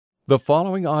The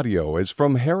following audio is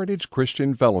from Heritage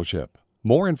Christian Fellowship.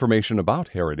 More information about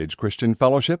Heritage Christian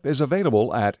Fellowship is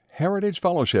available at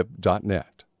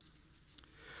heritagefellowship.net.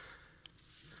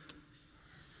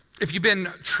 If you've been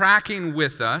tracking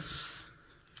with us,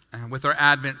 with our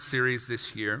Advent series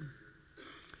this year,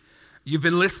 you've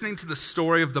been listening to the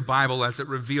story of the Bible as it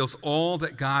reveals all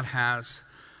that God has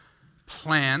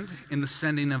planned in the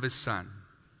sending of His Son.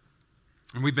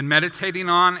 And we've been meditating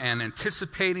on and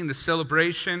anticipating the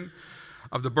celebration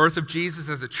of the birth of Jesus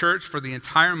as a church for the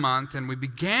entire month. And we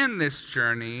began this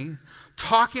journey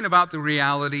talking about the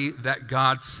reality that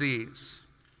God sees.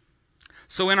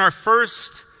 So in our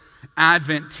first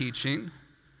Advent teaching,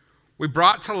 we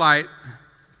brought to light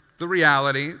the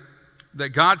reality that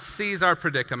God sees our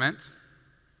predicament,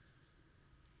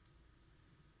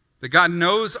 that God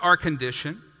knows our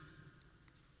condition,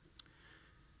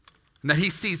 and that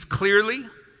He sees clearly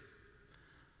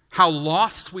how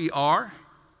lost we are,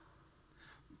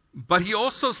 but He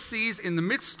also sees in the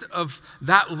midst of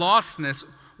that lostness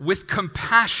with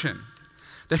compassion,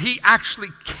 that He actually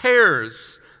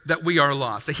cares that we are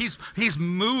lost, that He's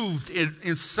moved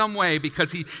in some way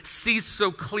because He sees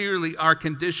so clearly our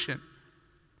condition.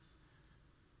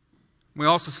 We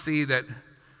also see that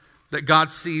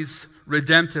God sees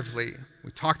redemptively. We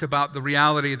talked about the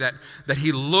reality that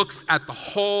He looks at the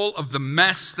whole of the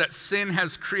mess that sin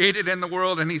has created in the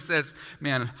world, and He says,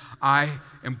 man, I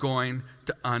am going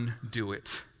to undo it.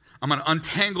 I'm going to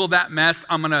untangle that mess.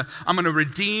 I'm going to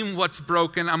redeem what's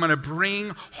broken. I'm going to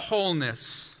bring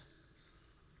wholeness.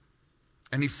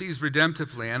 And He sees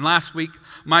redemptively. And last week,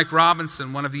 Mike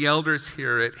Robinson, one of the elders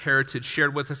here at Heritage,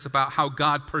 shared with us about how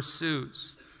God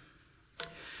pursues.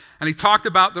 And he talked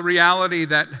about the reality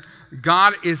that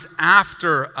God is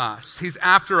after us. He's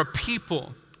after a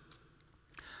people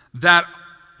that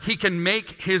He can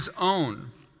make His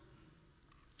own.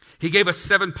 He gave us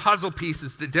 7 puzzle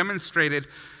pieces that demonstrated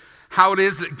how it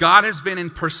is that God has been in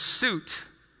pursuit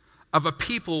of a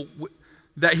people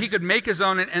that He could make His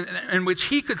own, and in which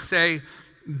He could say,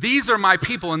 these are my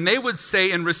people. And they would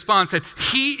say in response that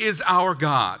He is our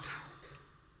God.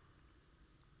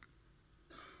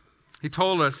 He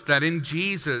told us that in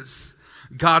Jesus,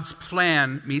 God's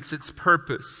plan meets its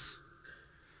purpose.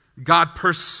 God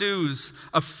pursues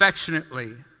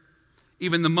affectionately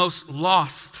even the most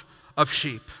lost of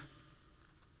sheep.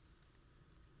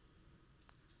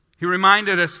 He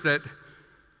reminded us that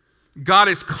God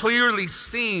is clearly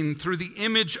seen through the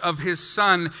image of His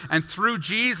Son, and through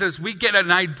Jesus we get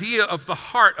an idea of the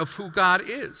heart of who God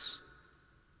is.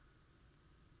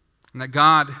 And that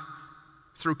God,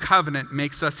 through covenant,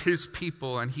 makes us His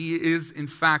people, and He is in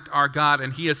fact our God,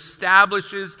 and He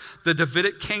establishes the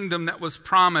Davidic kingdom that was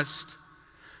promised,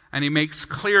 and He makes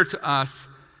clear to us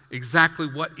exactly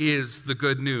what is the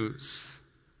good news.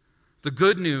 The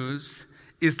good news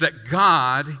is that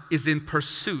God is in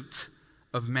pursuit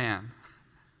of man.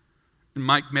 And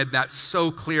Mike made that so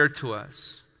clear to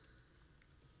us.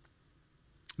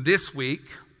 This week,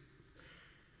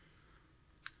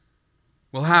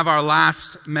 we'll have our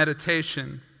last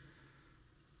meditation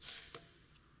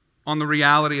on the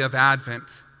reality of Advent,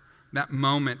 that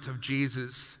moment of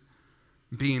Jesus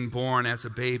being born as a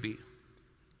baby.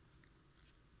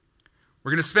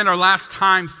 We're going to spend our last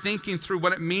time thinking through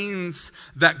what it means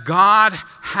that God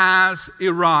has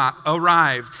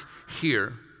arrived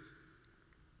here.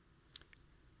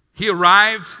 He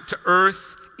arrived to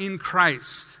earth in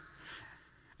Christ.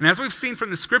 And as we've seen from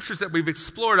the scriptures that we've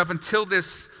explored up until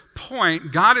this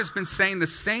point, God has been saying the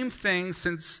same thing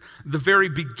since the very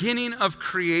beginning of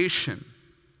creation.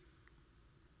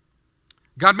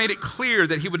 God made it clear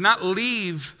that He would not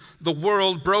leave the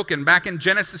world broken. Back in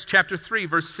Genesis chapter 3,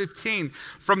 verse 15,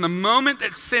 from the moment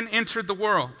that sin entered the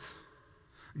world,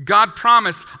 God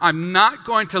promised, I'm not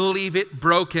going to leave it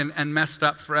broken and messed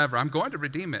up forever. I'm going to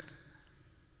redeem it.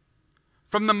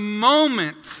 From the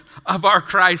moment of our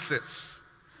crisis,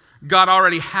 God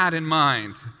already had in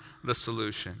mind the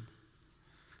solution.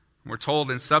 We're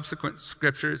told in subsequent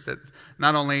scriptures that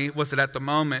not only was it at the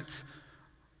moment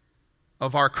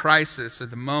of our crisis, at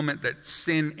the moment that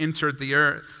sin entered the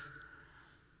earth,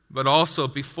 but also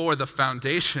before the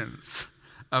foundations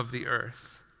of the earth,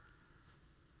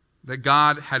 that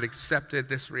God had accepted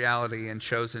this reality and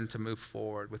chosen to move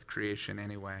forward with creation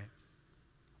anyway.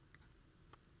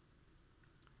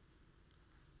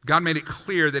 God made it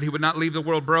clear that He would not leave the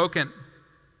world broken.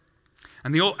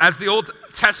 And as the Old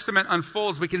Testament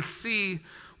unfolds, we can see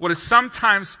what is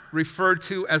sometimes referred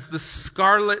to as the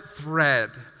scarlet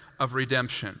thread of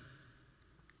redemption.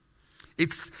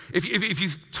 If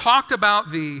you've talked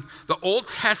about the Old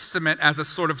Testament as a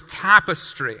sort of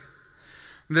tapestry,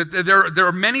 There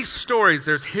are many stories.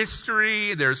 There's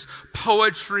history, there's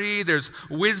poetry, there's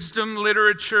wisdom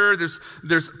literature,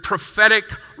 there's prophetic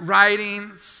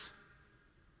writings,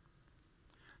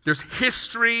 there's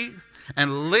history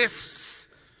and lists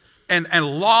and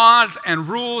laws and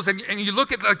rules. And you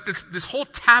look at like this whole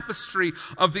tapestry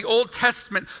of the Old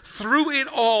Testament. Through it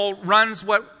all runs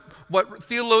what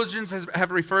theologians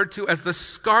have referred to as the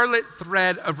scarlet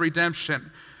thread of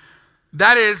redemption.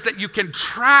 That is, that you can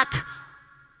track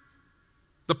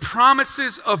the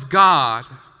promises of God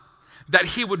that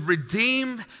He would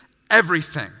redeem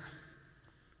everything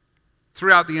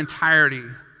throughout the entirety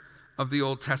of the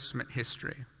Old Testament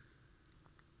history.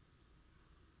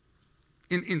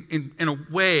 In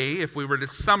a way, if we were to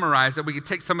summarize it, we could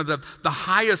take some of the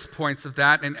highest points of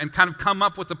that and kind of come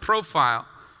up with a profile.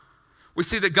 We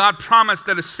see that God promised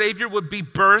that a Savior would be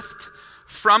birthed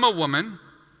from a woman,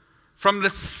 from the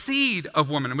seed of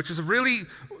woman, which is a really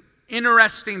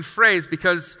interesting phrase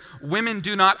because women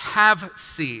do not have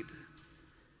seed.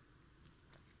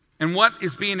 And what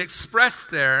is being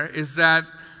expressed there is that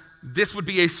this would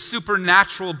be a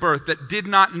supernatural birth that did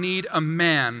not need a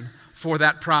man for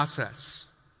that process.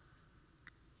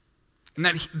 And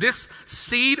that this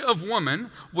seed of woman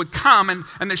would come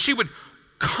and that she would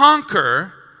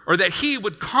conquer, or that he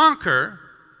would conquer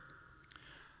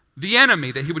the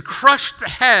enemy, that he would crush the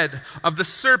head of the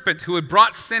serpent who had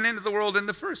brought sin into the world in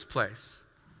the first place.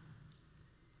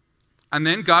 And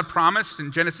then God promised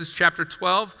in Genesis chapter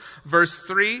 12, verse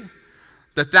 3,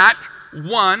 that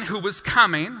one who was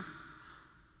coming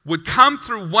would come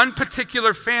through one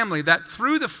particular family, that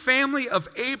through the family of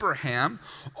Abraham,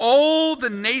 all the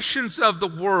nations of the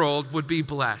world would be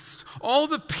blessed. All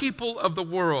the people of the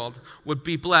world would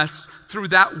be blessed through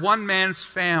that one man's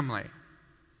family.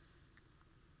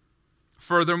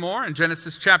 Furthermore, in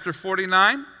Genesis chapter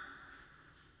 49,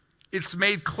 it's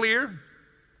made clear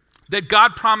that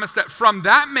God promised that from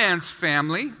that man's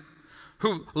family,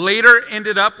 who later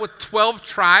ended up with 12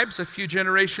 tribes a few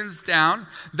generations down,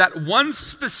 that one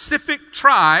specific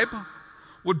tribe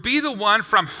would be the one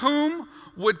from whom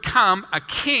would come a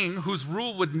king whose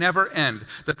rule would never end,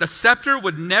 that the scepter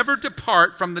would never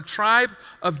depart from the tribe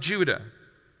of Judah.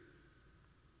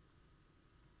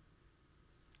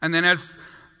 And then as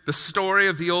the story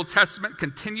of the Old Testament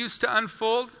continues to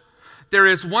unfold, there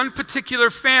is one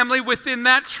particular family within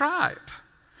that tribe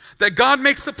that God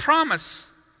makes a promise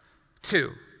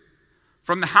to,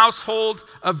 from the household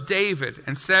of David,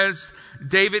 and says,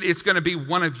 David is going to be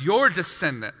one of your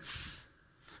descendants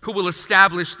who will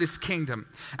establish this kingdom.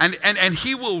 And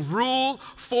he will rule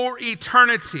for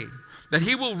eternity, that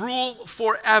he will rule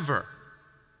forever.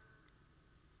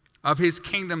 Of his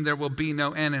kingdom there will be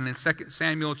no end. And in 2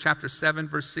 Samuel chapter 7,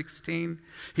 verse 16,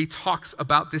 he talks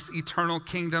about this eternal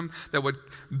kingdom that would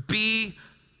be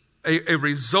a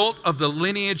result of the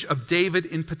lineage of David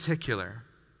in particular.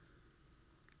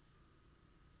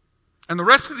 And the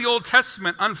rest of the Old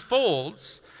Testament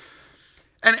unfolds,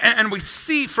 and we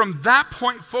see from that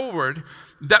point forward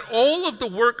that all of the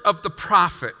work of the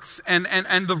prophets and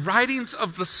the writings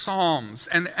of the Psalms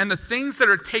and the things that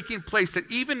are taking place,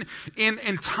 that even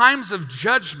in times of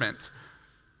judgment,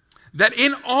 that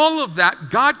in all of that,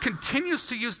 God continues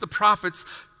to use the prophets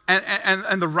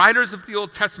and the writers of the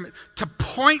Old Testament to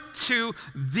point to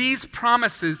these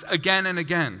promises again and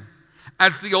again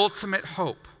as the ultimate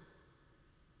hope.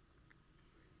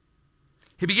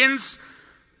 He begins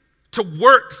to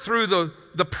work through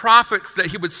the prophets that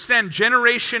he would send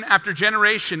generation after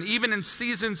generation, even in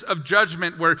seasons of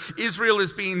judgment where Israel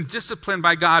is being disciplined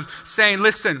by God, saying,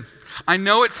 listen, I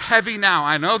know it's heavy now.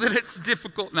 I know that it's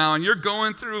difficult now, and you're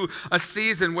going through a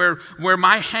season where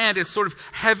my hand is sort of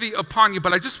heavy upon you,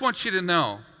 but I just want you to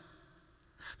know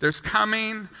there's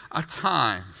coming a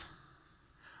time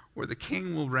where the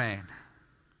king will reign,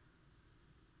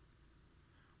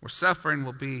 where suffering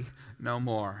will be no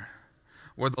more,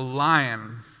 where the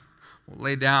lion will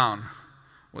lay down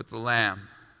with the lamb,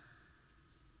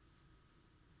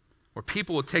 where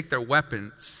people will take their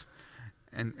weapons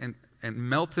and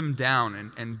melt them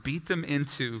down and beat them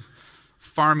into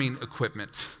farming equipment,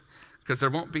 because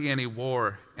there won't be any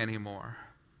war anymore.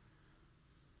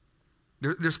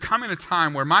 There's coming a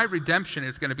time where my redemption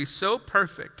is going to be so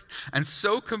perfect and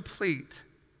so complete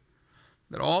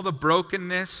that all the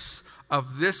brokenness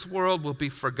of this world will be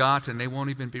forgotten. They won't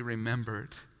even be remembered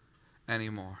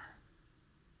anymore.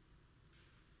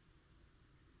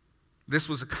 This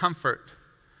was a comfort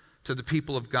to the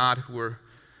people of God who were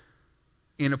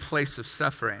in a place of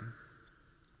suffering.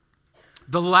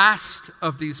 The last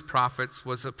of these prophets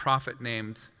was a prophet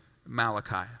named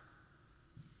Malachi.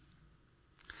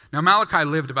 Now, Malachi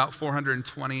lived about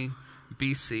 420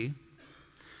 BC.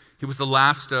 He was the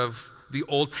last of the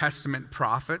Old Testament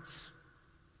prophets.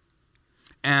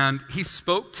 And he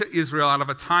spoke to Israel out of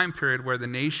a time period where the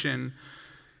nation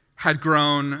had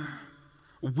grown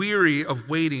weary of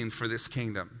waiting for this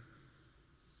kingdom.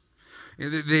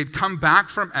 They'd come back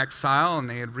from exile and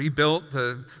they had rebuilt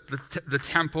the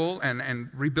temple and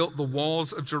rebuilt the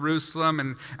walls of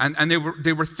Jerusalem. And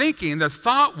they were thinking, the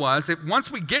thought was that once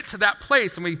we get to that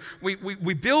place and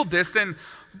we build this,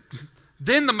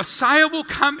 then the Messiah will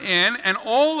come in and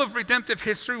all of redemptive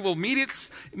history will meet its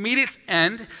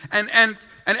end and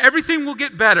everything will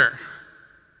get better.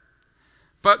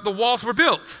 But the walls were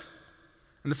built.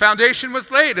 And the foundation was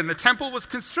laid, and the temple was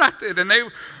constructed, and they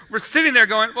were sitting there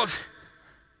going, well,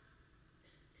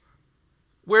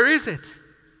 where is it?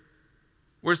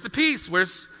 Where's the peace?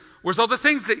 Where's all the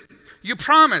things that you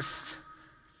promised?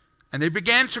 And they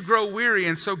began to grow weary,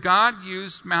 and so God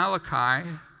used Malachi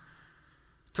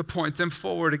to point them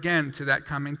forward again to that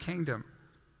coming kingdom.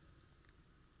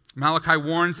 Malachi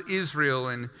warns Israel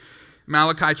in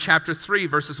Malachi chapter 3,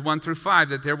 verses 1 through 5,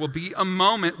 that there will be a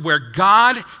moment where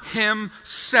God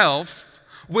himself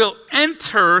will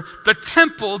enter the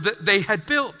temple that they had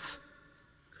built.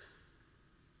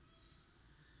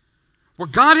 Where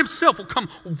God himself will come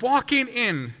walking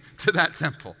in to that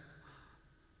temple.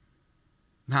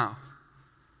 Now,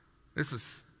 this is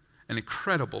an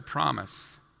incredible promise.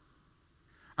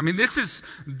 I mean,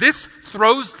 this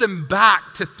throws them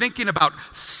back to thinking about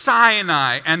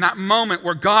Sinai and that moment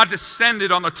where God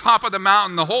descended on the top of the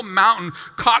mountain. The whole mountain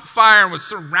caught fire and was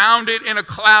surrounded in a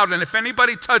cloud, and if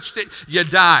anybody touched it, you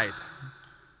died.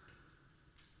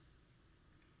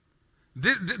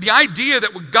 The idea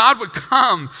that God would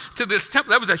come to this temple,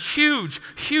 that was a huge,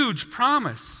 huge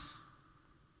promise.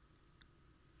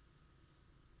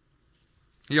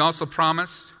 He also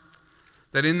promised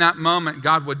that in that moment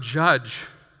God would judge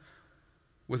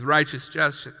with righteous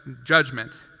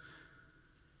judgment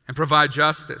and provide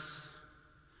justice.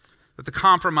 That the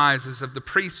compromises of the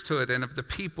priesthood and of the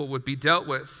people would be dealt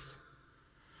with.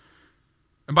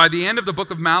 And by the end of the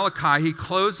book of Malachi, he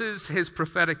closes his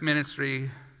prophetic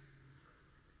ministry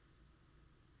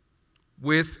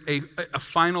with a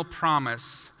final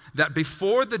promise that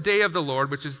before the day of the Lord,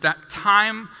 which is that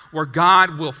time where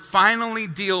God will finally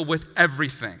deal with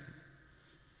everything,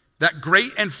 that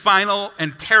great and final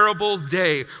and terrible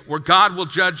day where God will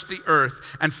judge the earth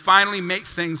and finally make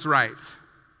things right.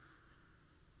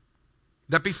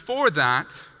 That before that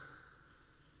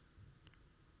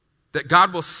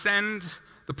God will send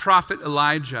the prophet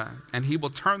Elijah, and he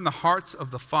will turn the hearts of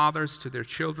the fathers to their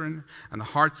children and the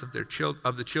hearts of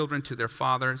the children to their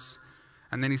fathers.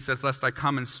 And then he says, lest I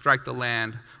come and strike the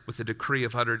land with a decree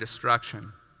of utter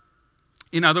destruction.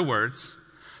 In other words,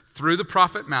 through the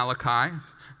prophet Malachi,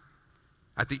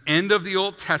 at the end of the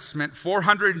Old Testament,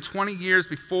 420 years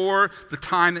before the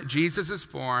time that Jesus is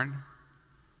born,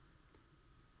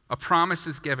 a promise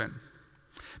is given.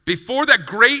 Before that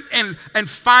great and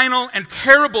final and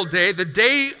terrible day, the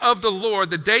day of the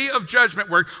Lord, the day of judgment,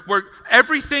 where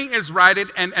everything is righted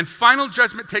and final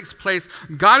judgment takes place,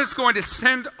 God is going to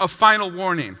send a final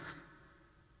warning.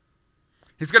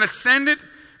 He's going to send it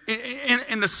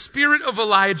in the spirit of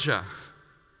Elijah.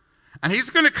 And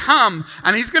he's going to come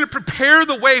and he's going to prepare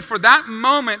the way for that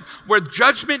moment where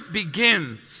judgment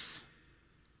begins.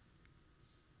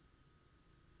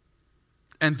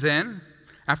 And then,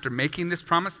 after making this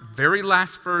promise, very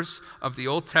last verse of the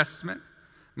Old Testament,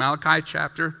 Malachi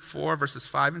chapter 4, verses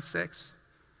 5 and 6.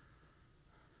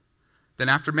 Then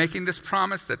after making this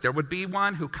promise that there would be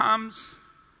one who comes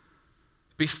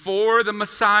before the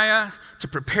Messiah to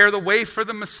prepare the way for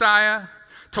the Messiah,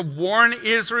 to warn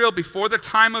Israel before the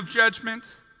time of judgment.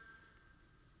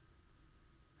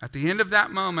 At the end of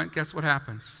that moment, guess what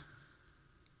happens?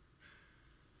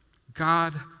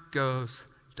 God goes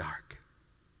dark.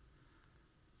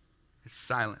 It's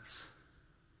silence.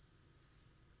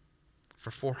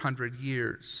 For 400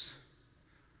 years,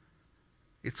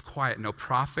 it's quiet. No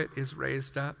prophet is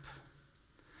raised up.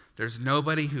 There's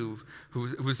nobody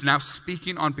who's now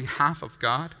speaking on behalf of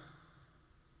God.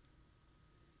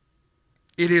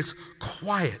 It is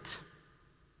quiet.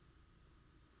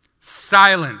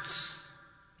 Silence.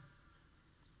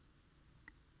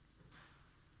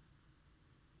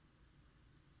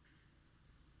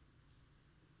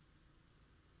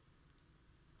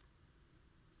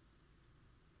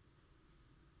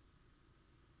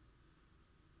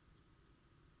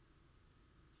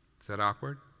 Is that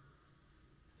awkward?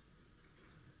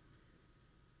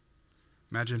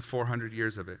 Imagine 400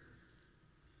 years of it.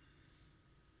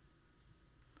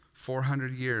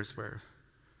 400 years where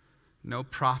no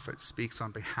prophet speaks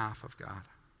on behalf of God.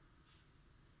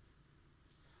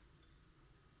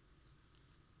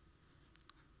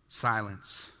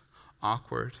 Silence.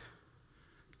 Awkward,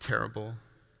 terrible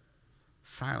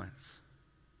silence.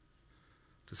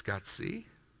 Does God see?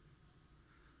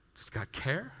 Does God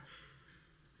care?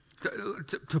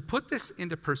 To put this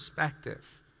into perspective,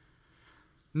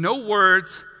 no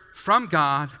words from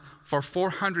God for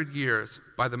 400 years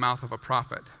by the mouth of a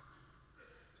prophet.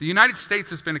 The United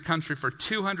States has been a country for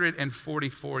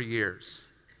 244 years.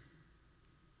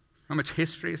 How much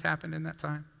history has happened in that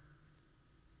time?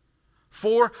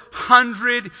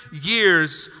 400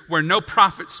 years where no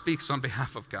prophet speaks on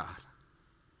behalf of God.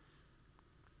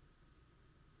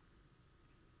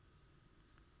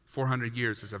 400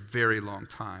 years is a very long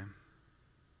time.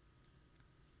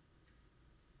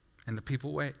 And the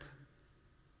people wait.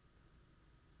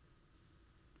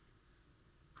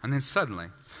 And then suddenly,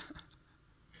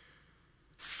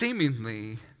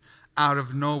 seemingly out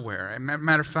of nowhere,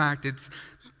 matter of fact,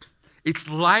 it's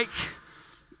like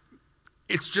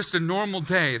it's just a normal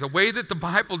day. The way that the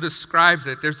Bible describes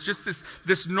it, there's just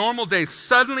this normal day.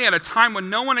 Suddenly, at a time when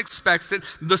no one expects it,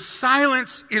 the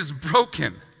silence is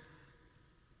broken.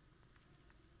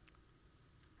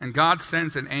 And God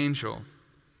sends an angel,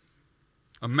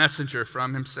 a messenger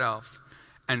from himself,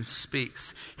 and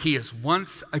speaks. He is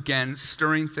once again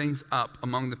stirring things up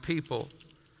among the people.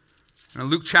 In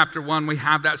Luke chapter 1, we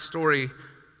have that story.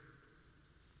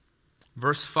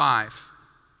 Verse 5.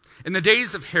 In the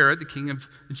days of Herod, the king of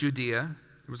Judea,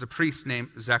 there was a priest named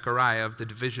Zechariah of the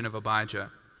division of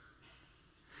Abijah.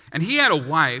 And he had a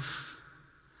wife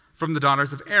from the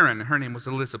daughters of Aaron. Her name was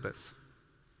Elizabeth.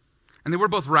 And they were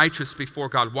both righteous before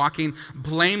God, walking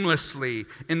blamelessly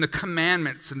in the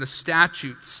commandments and the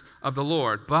statutes of the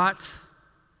Lord. But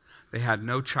they had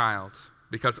no child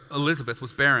because Elizabeth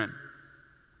was barren.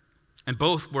 And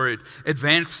both were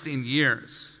advanced in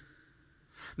years.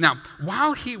 Now,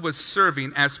 while he was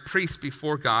serving as priest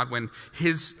before God when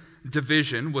his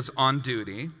division was on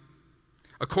duty,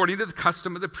 according to the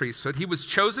custom of the priesthood, he was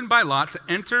chosen by lot to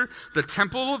enter the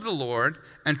temple of the Lord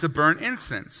and to burn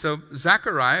incense. So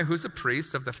Zechariah, who's a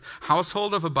priest of the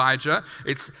household of Abijah,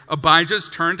 it's Abijah's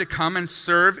turn to come and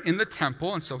serve in the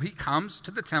temple. And so he comes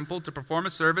to the temple to perform a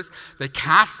service. They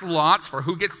cast lots for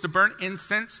who gets to burn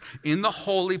incense in the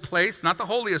holy place, not the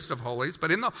holiest of holies,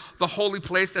 but in the holy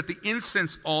place at the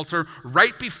incense altar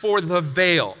right before the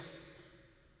veil.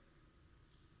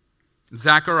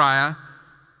 Zechariah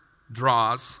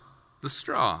draws the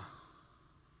straw.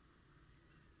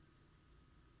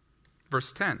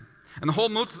 Verse 10. And the whole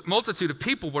multitude of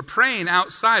people were praying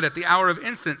outside at the hour of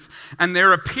incense. And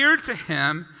there appeared to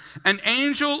him an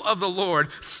angel of the Lord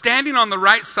standing on the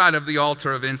right side of the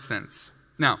altar of incense.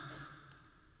 Now,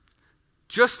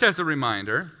 just as a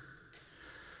reminder,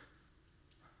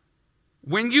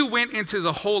 when you went into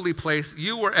the holy place,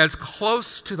 you were as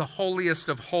close to the holiest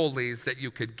of holies that you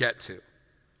could get to.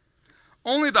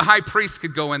 Only the high priest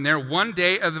could go in there one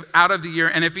day out of the year,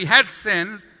 and if he had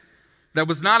sinned that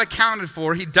was not accounted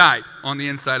for, he died on the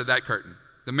inside of that curtain.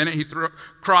 The minute he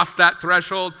crossed that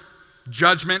threshold,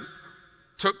 judgment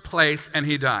took place, and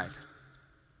he died.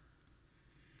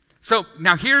 So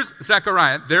now here's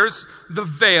Zechariah. There's the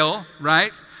veil,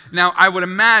 right? Now I would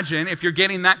imagine if you're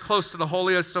getting that close to the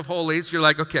holiest of holies, you're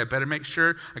like, okay, I better make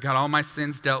sure I got all my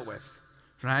sins dealt with.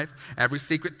 Right? Every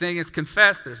secret thing is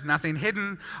confessed. There's nothing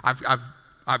hidden.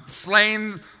 I've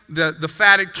slain the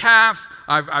fatted calf.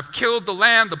 I've killed the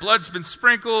lamb. The blood's been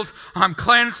sprinkled. I'm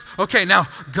cleansed. Okay, now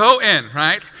go in,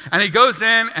 right? And he goes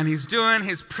in and he's doing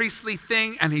his priestly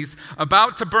thing and he's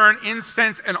about to burn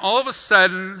incense. And all of a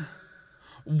sudden,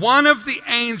 one of the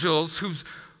angels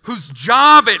whose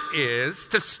job it is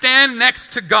to stand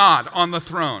next to God on the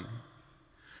throne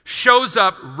shows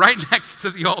up right next to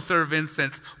the altar of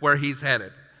incense where he's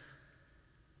headed.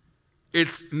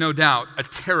 It's no doubt a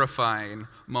terrifying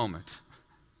moment.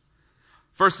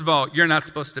 First of all, you're not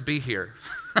supposed to be here.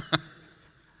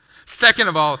 Second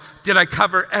of all, did I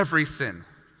cover every sin?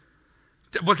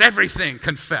 Was everything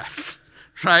confessed?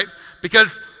 Right?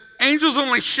 Because angels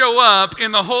only show up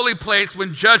in the holy place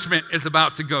when judgment is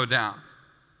about to go down.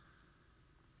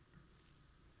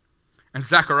 And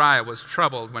Zechariah was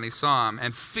troubled when he saw him,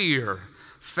 and fear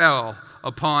fell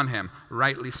upon him,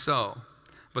 rightly so.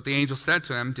 But the angel said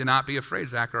to him, "Do not be afraid,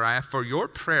 Zechariah, for your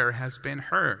prayer has been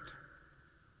heard.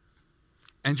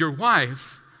 And your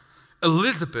wife,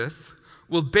 Elizabeth,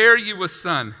 will bear you a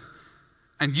son,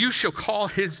 and you shall call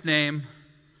his name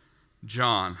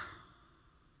John.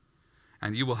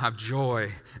 And you will have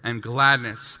joy and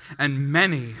gladness, and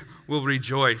many will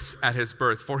rejoice at his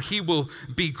birth. For he will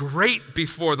be great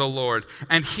before the Lord,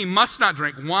 and he must not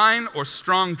drink wine or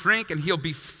strong drink, and he'll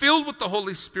be filled with the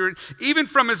Holy Spirit, even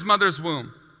from his mother's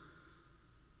womb."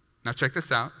 Now check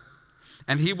this out.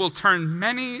 and he will turn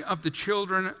many of the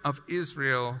children of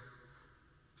Israel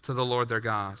to the Lord their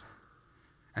God.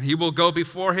 And he will go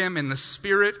before him in the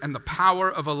spirit and the power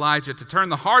of Elijah to turn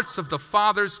the hearts of the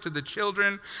fathers to the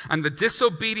children and the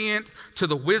disobedient to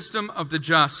the wisdom of the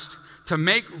just, to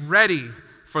make ready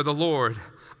for the Lord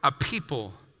a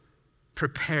people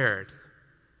prepared.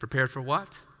 Prepared for what?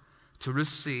 To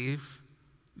receive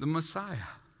the Messiah.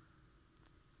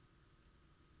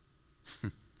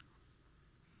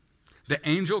 The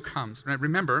angel comes.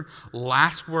 Remember,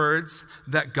 last words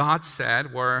that God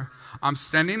said were, I'm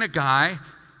sending a guy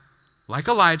like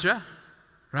Elijah,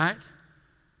 right?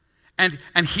 And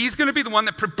he's going to be the one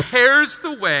that prepares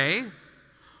the way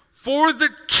for the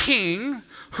king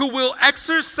who will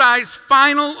exercise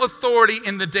final authority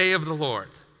in the day of the Lord.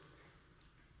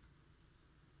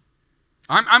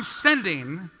 I'm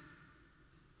sending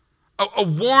a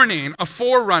warning, a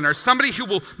forerunner, somebody who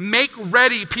will make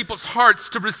ready people's hearts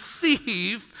to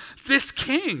receive this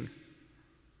king.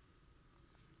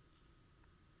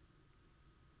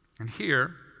 And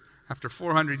here, after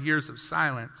 400 years of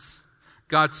silence,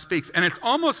 God speaks. And it's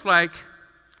almost like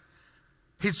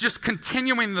he's just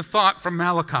continuing the thought from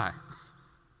Malachi.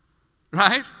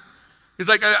 Right? He's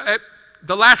like,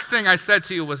 the last thing I said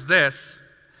to you was this.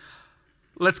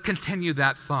 Let's continue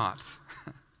that thought.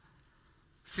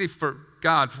 See, for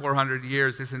God, 400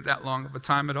 years isn't that long of a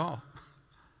time at all.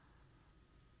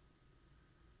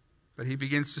 But he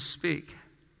begins to speak.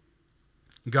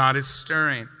 God is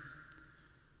stirring.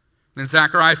 Then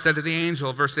Zechariah said to the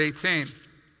angel, verse 18,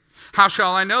 how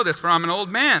shall I know this? For I'm an old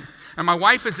man, and my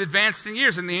wife is advanced in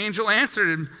years. And the angel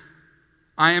answered him,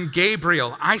 I am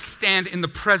Gabriel. I stand in the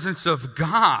presence of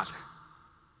God.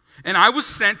 And I was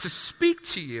sent to speak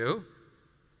to you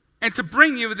and to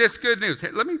bring you this good news. Hey,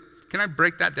 can I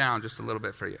break that down just a little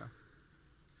bit for you?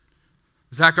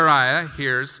 Zechariah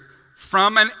hears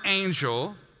from an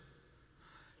angel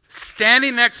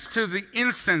standing next to the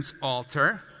incense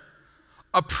altar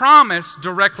a promise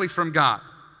directly from God.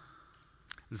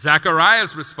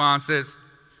 Zechariah's response is,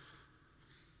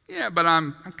 yeah, but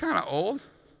I'm kind of old.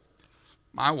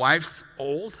 My wife's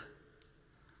old.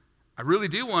 I really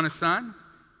do want a son.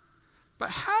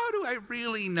 But how do I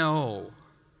really know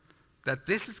that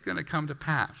this is going to come to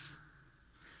pass?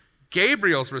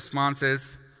 Gabriel's response is,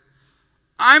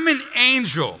 I'm an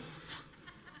angel.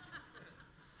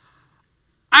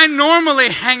 I normally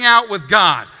hang out with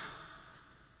God.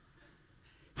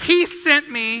 He sent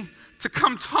me to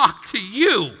come talk to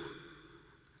you.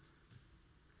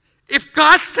 If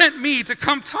God sent me to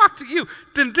come talk to you,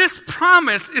 then this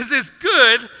promise is as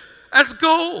good as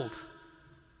gold.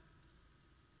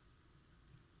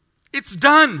 It's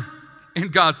done in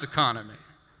God's economy.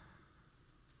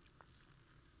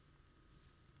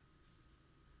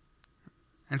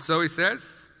 And so he says,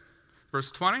 verse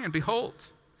 20, and behold,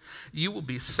 you will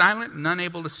be silent and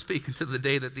unable to speak until the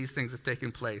day that these things have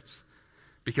taken place,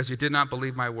 because you did not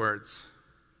believe my words,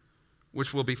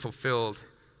 which will be fulfilled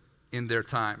in their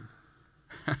time.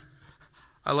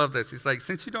 I love this. He's like,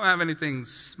 since you don't have anything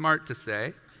smart to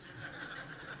say,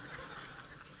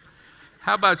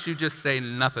 how about you just say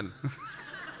nothing?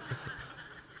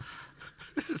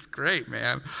 This is great,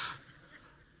 man.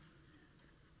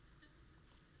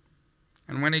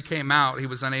 And when he came out, he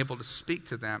was unable to speak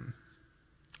to them.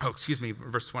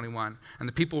 Verse 21. And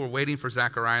the people were waiting for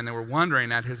Zechariah, and they were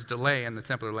wondering at his delay in the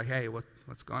temple. They're like, hey,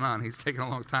 what's going on? He's taking a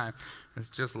long time. It's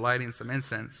just lighting some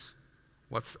incense.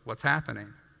 What's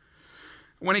happening?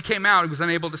 When he came out, he was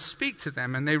unable to speak to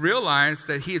them, and they realized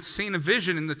that he had seen a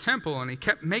vision in the temple, and he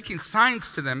kept making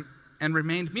signs to them and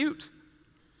remained mute.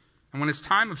 And when his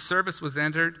time of service was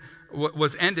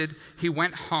ended, he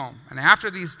went home. And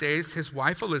after these days, his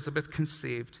wife Elizabeth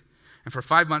conceived. And for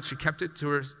 5 months she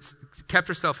kept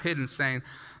herself hidden, saying,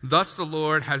 thus the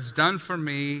Lord has done for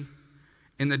me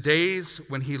in the days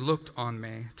when he looked on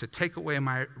me to take away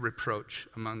my reproach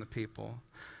among the people.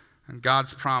 And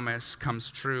God's promise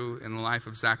comes true in the life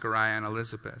of Zechariah and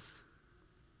Elizabeth.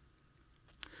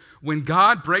 When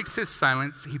God breaks his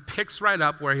silence, he picks right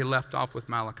up where he left off with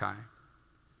Malachi.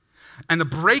 And the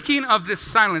breaking of this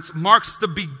silence marks the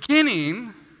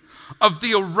beginning of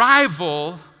the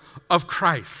arrival of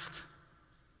Christ.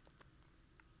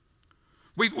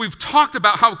 We've talked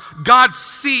about how God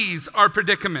sees our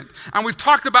predicament, and we've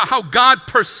talked about how God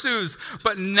pursues,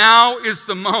 but now is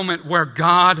the moment where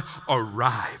God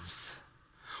arrives,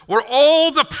 where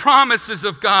all the promises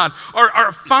of God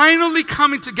are finally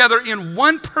coming together in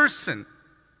one person,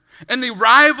 in the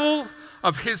arrival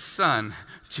of his Son,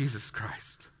 Jesus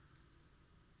Christ.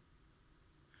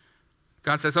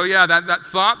 God says, oh yeah, that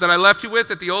thought that I left you with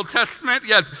at the Old Testament,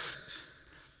 yeah,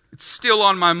 it's still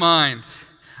on my mind.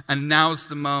 and now's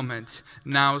the moment,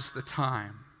 now's the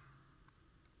time.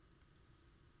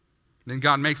 Then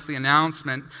God makes the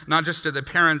announcement, not just to the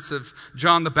parents of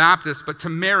John the Baptist, but to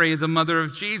Mary, the mother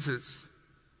of Jesus.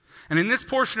 And in this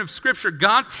portion of Scripture,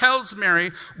 God tells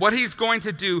Mary what he's going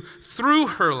to do through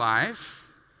her life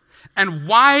and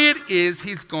why it is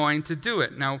he's going to do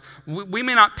it. Now, we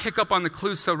may not pick up on the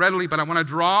clues so readily, but I want to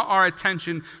draw our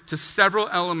attention to several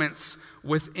elements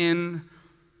within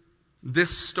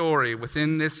this story,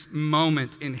 within this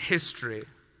moment in history,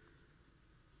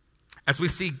 as we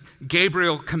see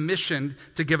Gabriel commissioned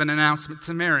to give an announcement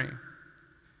to Mary.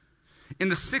 In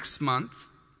the 6th month,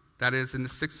 that is, in the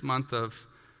 6th month of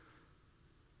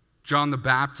John the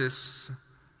Baptist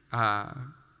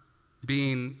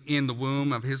being in the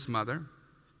womb of his mother,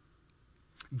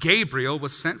 Gabriel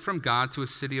was sent from God to a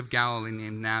city of Galilee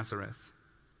named Nazareth,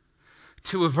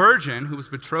 to a virgin who was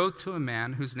betrothed to a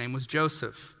man whose name was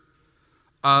Joseph,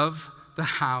 of the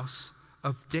house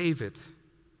of David.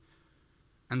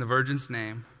 And the virgin's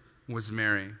name was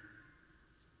Mary.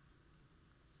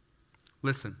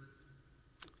 Listen,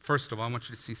 first of all, I want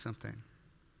you to see something.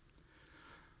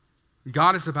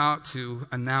 God is about to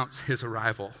announce his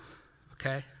arrival,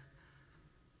 okay?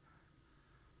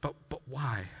 But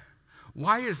why?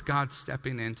 Why is God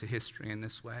stepping into history in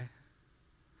this way?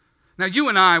 Now, you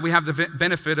and I, we have the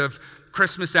benefit of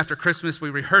Christmas after Christmas. We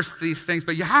rehearse these things.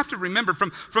 But you have to remember,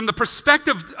 from the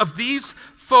perspective of these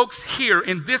folks here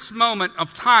in this moment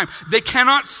of time, they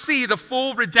cannot see the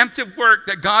full redemptive work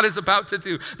that God is about to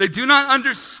do. They do not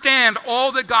understand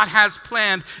all that God has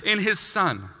planned in his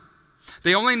Son.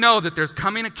 They only know that there's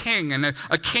coming a king and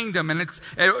a kingdom, and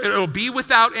it'll be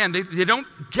without end. They don't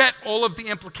get all of the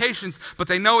implications, but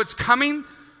they know it's coming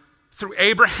through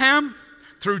Abraham,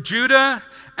 through Judah,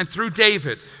 and through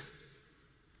David.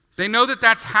 They know that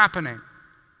that's happening.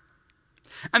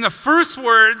 And the first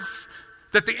words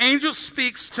that the angel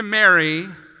speaks to Mary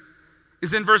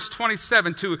is in verse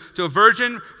 27, to a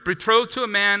virgin betrothed to a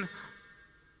man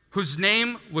whose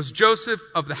name was Joseph,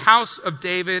 of the house of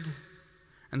David,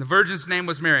 and the virgin's name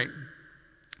was Mary.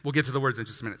 We'll get to the words in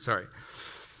just a minute, sorry.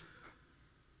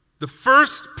 The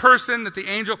first person that the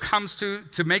angel comes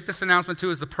to make this announcement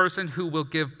to is the person who will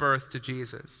give birth to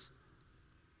Jesus.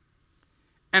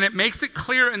 And it makes it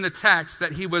clear in the text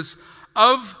that he was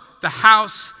of the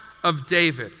house of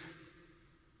David.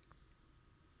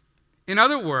 In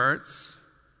other words,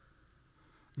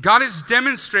 God is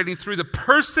demonstrating through the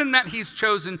person that he's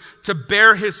chosen to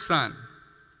bear his Son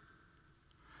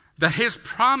that his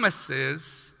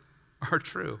promises are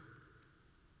true.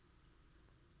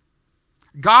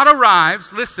 God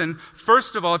arrives, listen,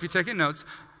 first of all, if you're taking notes,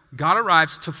 God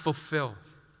arrives to fulfill.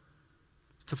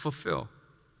 To fulfill.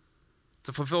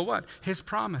 To fulfill what? His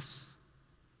promise.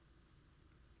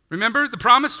 Remember the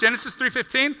promise, Genesis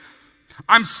 3:15?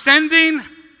 I'm sending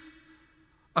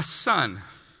a son,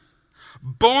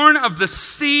 born of the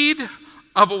seed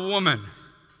of a woman.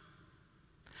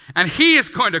 And he is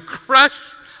going to crush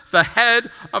the head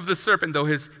of the serpent, though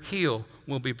his heel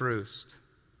will be bruised.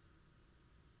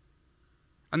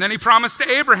 And then he promised to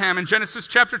Abraham in Genesis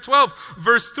chapter 12,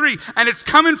 verse 3. And it's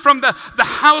coming from the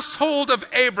household of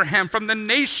Abraham, from the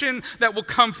nation that will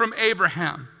come from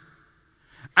Abraham.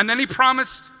 And then he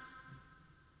promised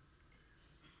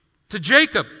to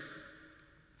Jacob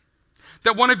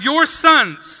that one of your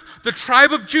sons, the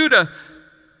tribe of Judah,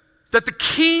 that the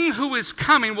king who is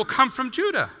coming will come from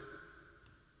Judah.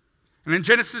 And in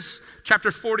Genesis chapter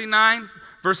 49,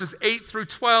 verses 8 through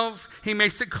 12, he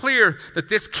makes it clear that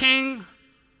this king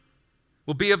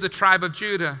will be of the tribe of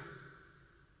Judah.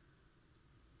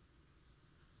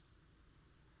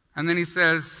 And then he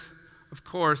says, of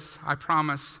course, I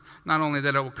promise not only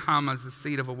that it will come as the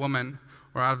seed of a woman,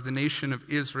 or out of the nation of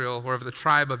Israel, or of the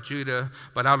tribe of Judah,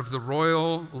 but out of the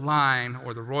royal line,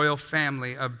 or the royal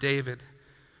family of David.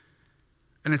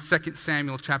 And in 2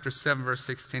 Samuel chapter 7, verse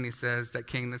 16, he says, that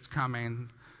king that's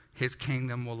coming, his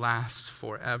kingdom will last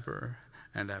forever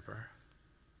and ever.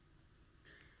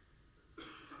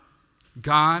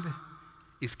 God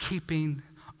is keeping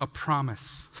a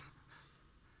promise.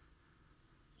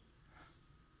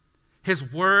 His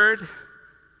word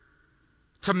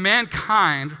to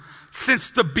mankind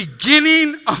since the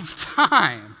beginning of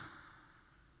time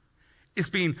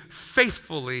is being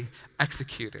faithfully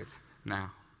executed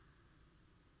now.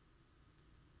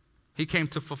 He came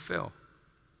to fulfill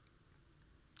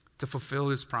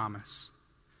his promise.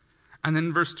 And then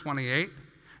in verse 28,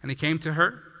 and he came to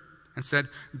her and said,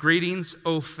 greetings,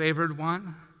 O favored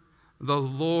one, the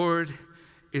Lord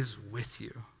is with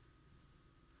you.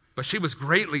 But she was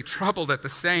greatly troubled at the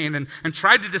saying and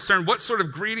tried to discern what sort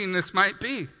of greeting this might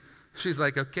be. She's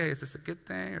like, okay, is this a good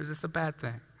thing or is this a bad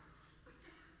thing?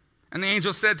 And the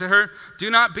angel said to her, "Do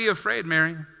not be afraid,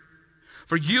 Mary,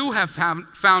 for you have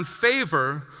found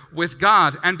favor with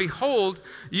God. And behold,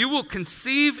 you will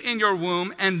conceive in your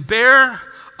womb and bear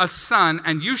a son,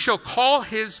 and you shall call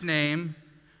his name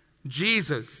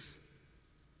Jesus."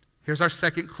 Here's our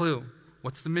second clue.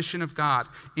 What's the mission of God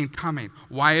in coming?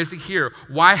 Why is he here?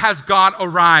 Why has God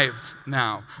arrived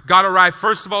now? God arrived,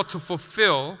 first of all, to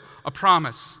fulfill a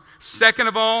promise. Second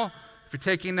of all, if you're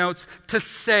taking notes, to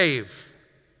save.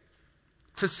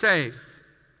 To save.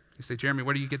 You say, Jeremy,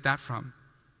 where do you get that from?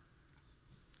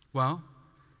 Well,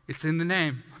 it's in the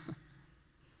name.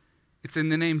 It's in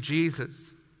the name Jesus.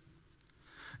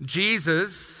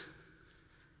 Jesus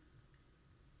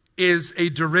is a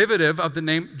derivative of the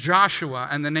name Joshua.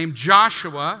 And the name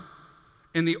Joshua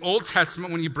in the Old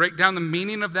Testament, when you break down the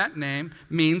meaning of that name,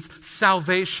 means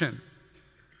salvation.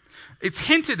 It's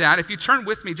hinted at, if you turn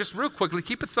with me just real quickly,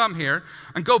 keep a thumb here,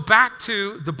 and go back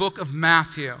to the book of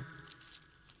Matthew.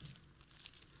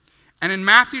 And in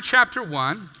Matthew chapter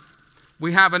 1,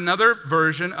 we have another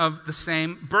version of the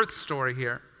same birth story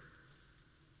here.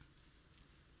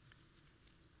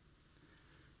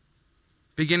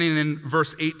 Beginning in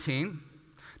verse 18.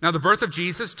 Now the birth of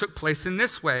Jesus took place in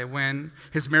this way. When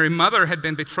his Mary mother had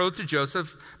been betrothed to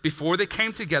Joseph, before they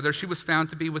came together, she was found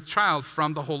to be with child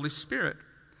from the Holy Spirit.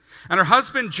 And her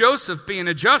husband Joseph, being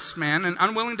a just man and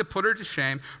unwilling to put her to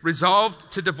shame,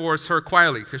 resolved to divorce her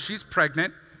quietly, because she's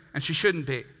pregnant and she shouldn't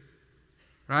be.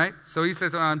 Right? So he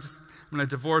says, I'm going to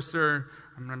divorce her.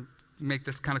 I'm going to make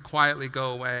this kind of quietly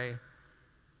go away.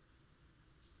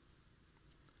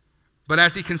 But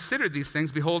as he considered these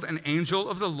things, behold, an angel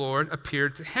of the Lord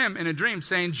appeared to him in a dream,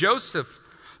 saying, Joseph,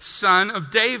 son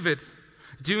of David,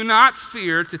 do not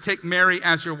fear to take Mary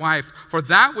as your wife, for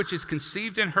that which is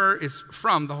conceived in her is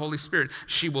from the Holy Spirit.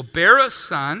 She will bear a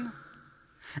son,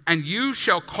 and you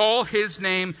shall call his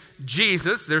name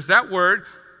Jesus. There's that word,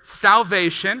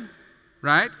 salvation,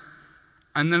 right?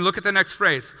 And then look at the next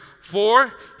phrase.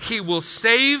 For he will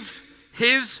save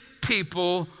his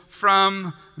people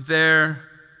from their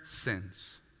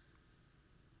sins.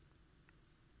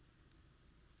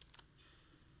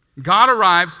 God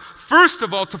arrives, first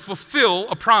of all, to fulfill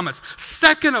a promise.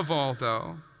 Second of all,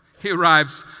 though, he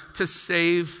arrives to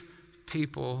save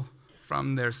people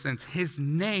from their sins. His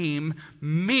name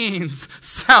means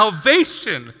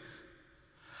salvation.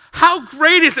 How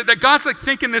great is it that God's like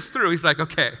thinking this through? He's like,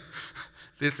 okay,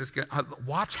 this is good.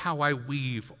 Watch how I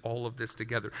weave all of this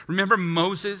together. Remember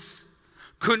Moses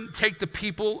couldn't take the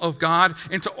people of God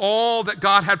into all that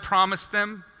God had promised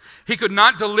them. He could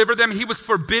not deliver them. He was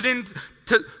forbidden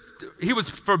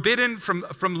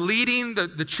from leading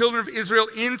the children of Israel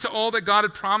into all that God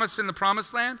had promised in the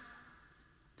promised land.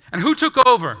 And who took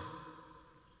over?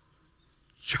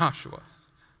 Joshua.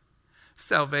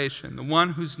 Salvation, the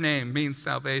one whose name means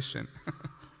salvation.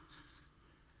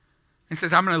 He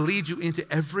says, I'm going to lead you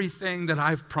into everything that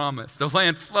I've promised. The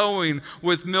land flowing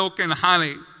with milk and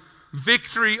honey.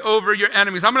 Victory over your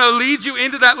enemies. I'm going to lead you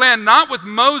into that land, not with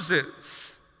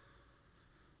Moses,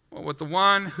 but with the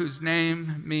one whose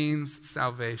name means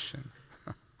salvation.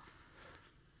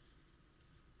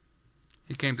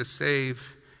 He came to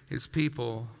save his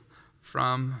people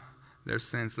from their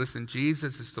sins. Listen,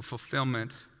 Jesus is the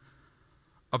fulfillment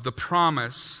of the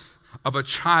promise of a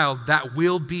child that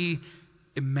will be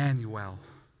Emmanuel.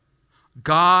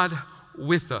 God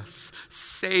with us,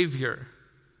 Savior.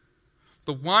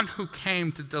 The one who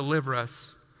came to deliver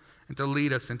us and to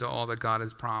lead us into all that God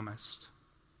has promised.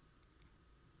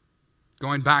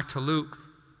 Going back to Luke.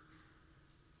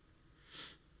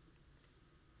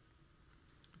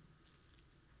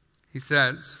 He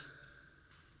says,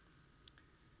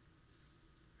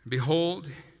 behold,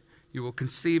 you will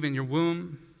conceive in your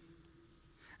womb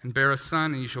and bear a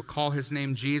son, and you shall call his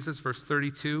name Jesus. Verse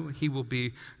 32, he will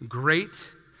be great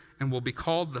and will be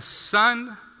called the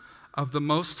Son of the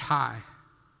Most High.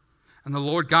 And the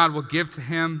Lord God will give to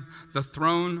him the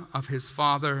throne of his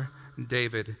father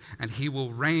David, and he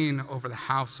will reign over the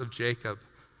house of Jacob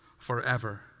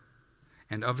forever.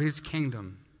 And of his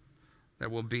kingdom there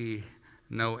will be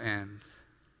no end.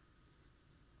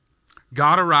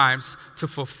 God arrives to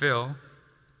fulfill,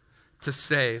 to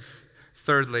save,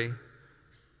 thirdly,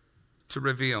 to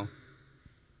reveal.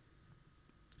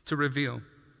 To reveal.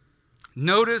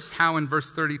 Notice how in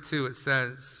verse 32 it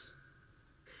says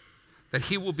that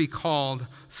he will be called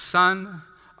Son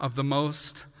of the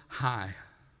Most High.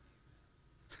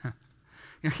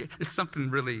 There's something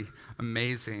really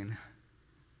amazing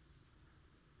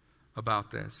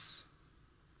about this.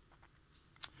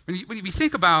 When you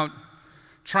think about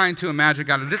trying to imagine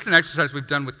God, and this is an exercise we've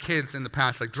done with kids in the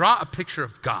past, like draw a picture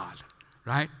of God,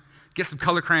 right? get some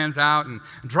color crayons out and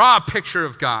draw a picture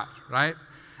of God, right?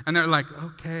 And they're like,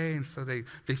 okay. And so they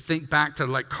think back to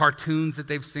like cartoons that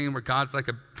they've seen where God's like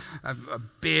a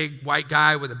big white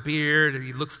guy with a beard and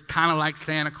he looks kind of like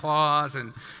Santa Claus.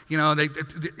 And, you know, they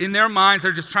in their minds,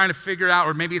 they're just trying to figure out,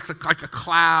 or maybe it's like a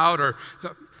cloud, or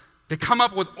they come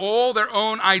up with all their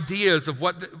own ideas of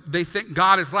what they think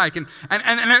God is like. And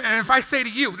if I say to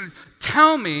you,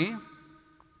 tell me,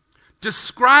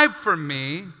 describe for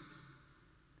me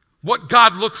what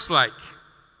God looks like.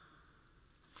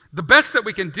 The best that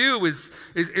we can do is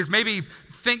maybe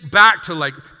think back to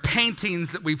like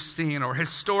paintings that we've seen, or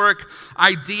historic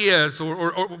ideas,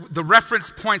 or the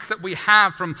reference points that we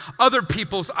have from other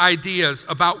people's ideas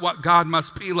about what God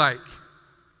must be like.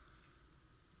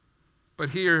 But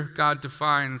here, God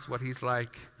defines what he's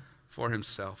like for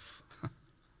himself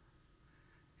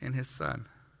in his Son.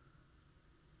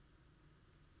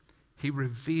 He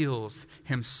reveals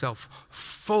himself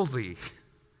fully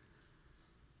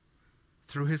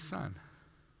through his Son.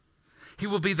 He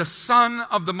will be the Son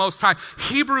of the Most High.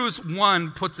 Hebrews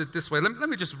 1 puts it this way. Let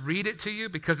me just read it to you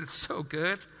because it's so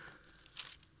good.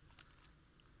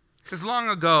 It says, long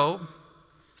ago,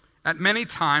 at many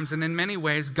times and in many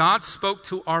ways, God spoke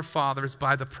to our fathers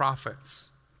by the prophets.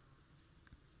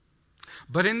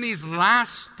 But in these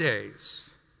last days,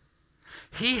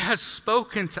 he has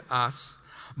spoken to us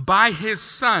by his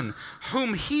Son,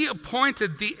 whom he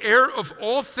appointed the heir of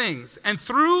all things, and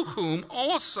through whom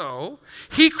also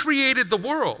he created the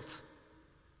world.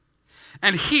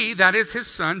 And he, that is his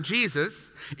Son, Jesus,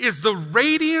 is the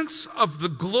radiance of the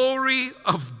glory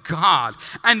of God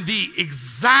and the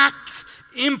exact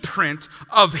imprint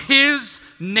of his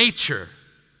nature.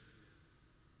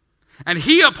 And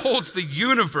he upholds the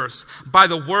universe by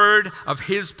the word of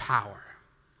his power.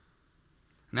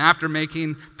 And after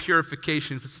making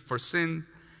purification for sin,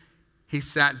 he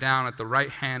sat down at the right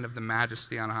hand of the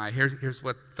Majesty on high. Here's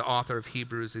what the author of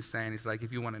Hebrews is saying. He's like,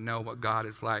 if you want to know what God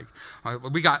is like,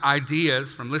 we got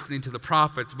ideas from listening to the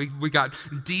prophets. We got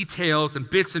details and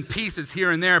bits and pieces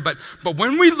here and there. But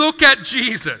when we look at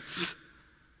Jesus,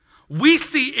 we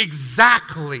see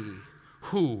exactly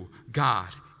who God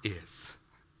is.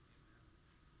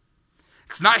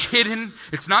 It's not hidden.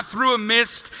 It's not through a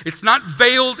mist. It's not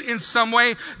veiled in some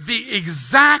way. The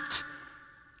exact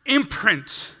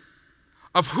imprint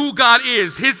of who God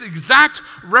is, his exact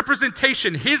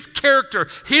representation, his character,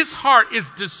 his heart is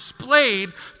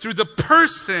displayed through the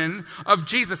person of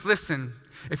Jesus. Listen,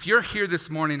 if you're here this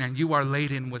morning and you are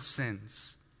laden with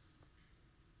sins,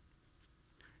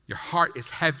 your heart is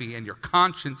heavy and your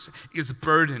conscience is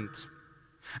burdened,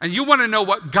 and you want to know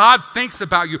what God thinks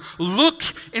about you, look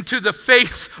into the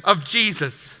face of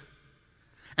Jesus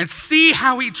and see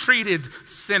how he treated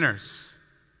sinners.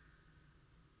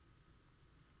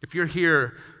 If you're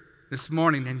here this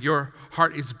morning and your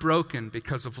heart is broken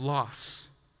because of loss,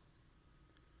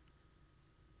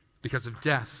 because of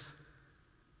death,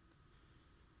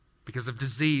 because of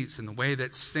disease and the way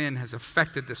that sin has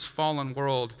affected this fallen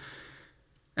world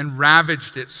and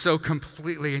ravaged it so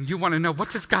completely, and you want to know, what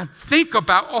does God think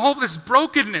about all this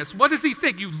brokenness? What does he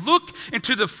think? You look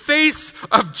into the face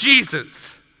of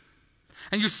Jesus,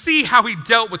 and you see how he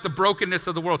dealt with the brokenness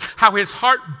of the world, how his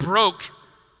heart broke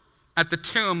at the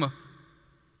tomb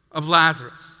of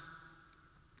Lazarus,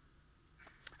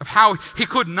 of how he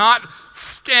could not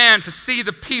stand to see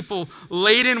the people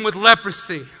laden with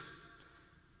leprosy,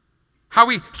 how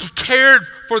he cared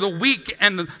for the weak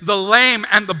and the lame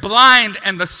and the blind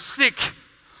and the sick.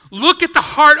 Look at the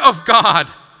heart of God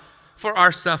for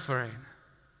our suffering.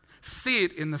 See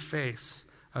it in the face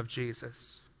of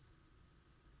Jesus.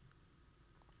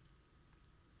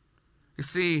 You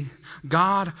see,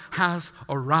 God has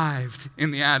arrived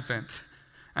in the Advent.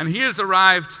 And he has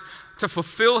arrived to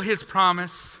fulfill his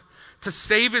promise, to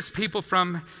save his people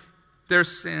from their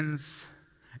sins,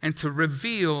 and to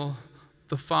reveal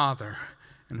the Father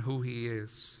and who he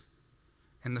is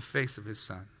in the face of his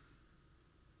Son.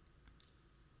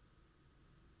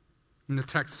 And the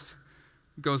text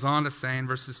goes on to say in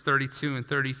verses 32 and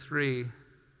 33,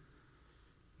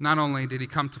 not only did he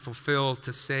come to fulfill,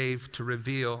 to save, to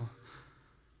reveal,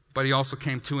 but he also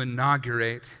came to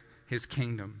inaugurate his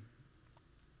kingdom.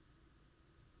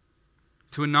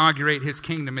 To inaugurate his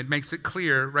kingdom, it makes it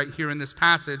clear right here in this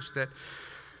passage that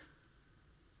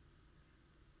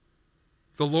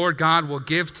the Lord God will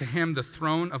give to him the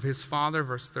throne of his father,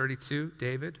 verse 32,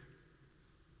 David.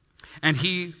 And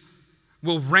he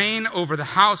will reign over the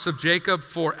house of Jacob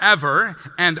forever,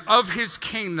 and of his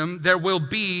kingdom there will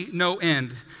be no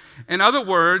end. In other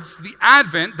words, the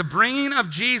Advent, the bringing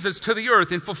of Jesus to the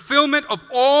earth in fulfillment of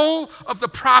all of the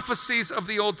prophecies of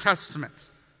the Old Testament.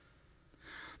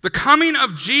 The coming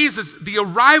of Jesus, the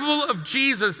arrival of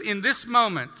Jesus in this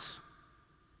moment,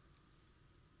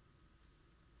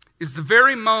 is the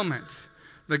very moment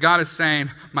that God is saying,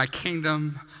 my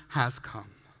kingdom has come.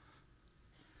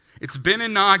 It's been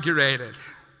inaugurated.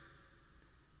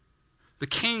 The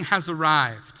king has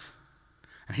arrived.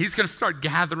 And he's going to start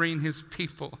gathering his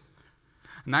people.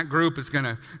 And that group is going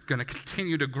to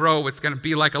continue to grow. It's going to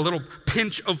be like a little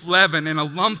pinch of leaven in a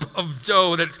lump of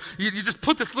dough that you just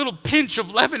put this little pinch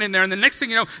of leaven in there, and the next thing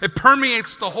you know, it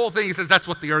permeates the whole thing. He says that's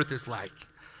what the earth is like.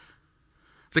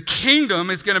 The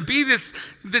kingdom is going to be this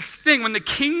thing. When the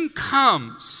king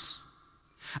comes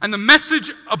and the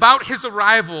message about his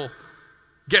arrival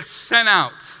gets sent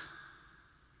out,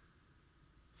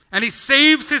 and he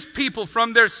saves his people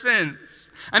from their sins,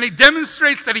 and he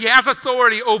demonstrates that he has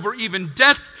authority over even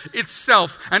death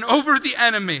itself and over the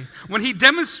enemy. When he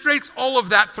demonstrates all of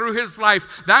that through his life,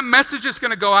 that message is going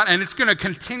to go out, and it's going to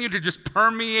continue to just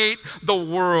permeate the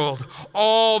world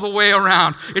all the way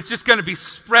around. It's just going to be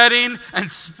spreading and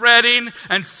spreading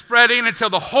and spreading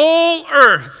until the whole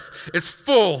earth is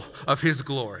full of his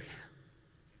glory.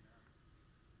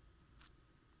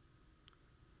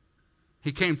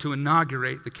 He came to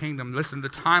inaugurate the kingdom. Listen, the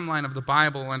timeline of the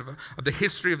Bible and of the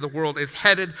history of the world is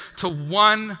headed to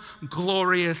one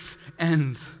glorious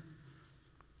end.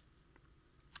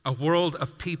 A world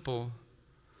of people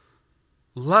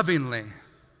lovingly,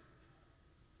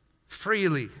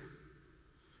 freely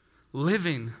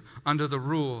living under the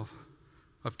rule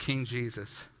of King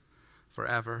Jesus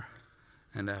forever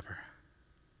and ever.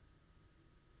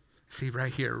 See,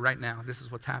 right here, right now, this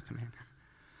is what's happening.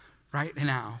 Right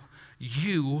now,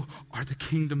 you are the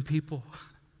kingdom people.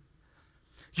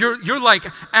 You're like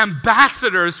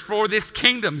ambassadors for this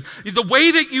kingdom. The way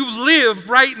that you live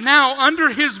right now under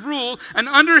his rule and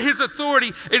under his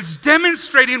authority is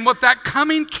demonstrating what that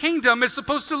coming kingdom is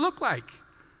supposed to look like.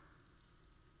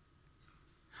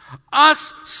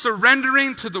 Us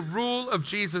surrendering to the rule of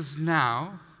Jesus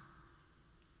now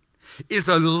is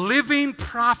a living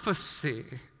prophecy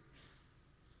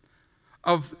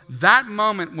of that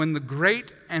moment when the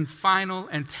great and final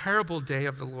and terrible day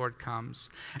of the Lord comes.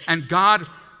 And God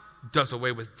does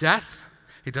away with death.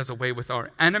 He does away with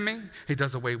our enemy. He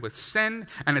does away with sin.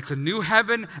 And it's a new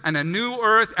heaven and a new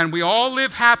earth. And we all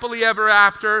live happily ever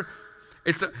after.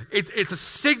 It's a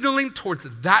signaling towards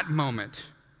that moment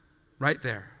right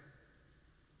there.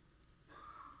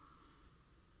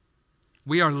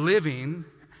 We are living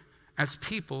as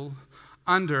people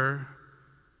under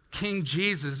King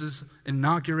Jesus'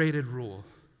 inaugurated rule,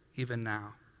 even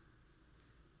now.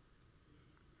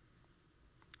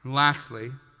 And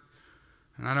lastly,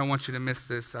 and I don't want you to miss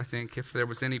this, I think, if there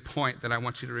was any point that I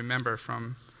want you to remember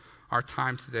from our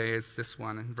time today, it's this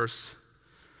one, in verses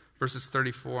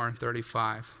 34 and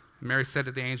 35. Mary said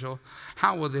to the angel,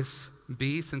 "How will this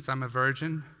be, since I'm a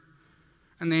virgin?"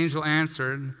 And the angel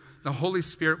answered, "The Holy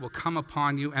Spirit will come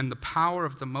upon you, and the power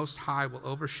of the Most High will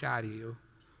overshadow you.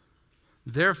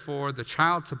 Therefore, the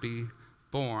child to be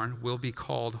born will be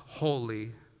called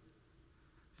Holy,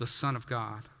 the Son of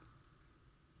God."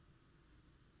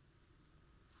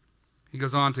 He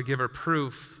goes on to give her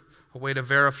proof, a way to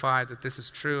verify that this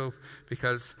is true,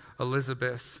 because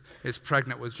Elizabeth is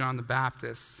pregnant with John the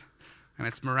Baptist, and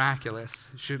it's miraculous.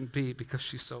 It shouldn't be, because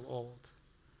she's so old.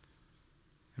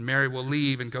 And Mary will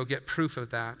leave and go get proof of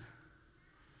that.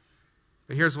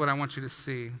 But here's what I want you to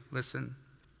see. Listen.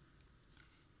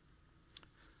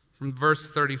 From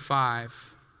verse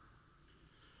 35,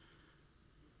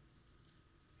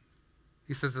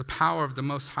 he says, "The power of the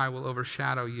Most High will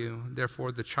overshadow you.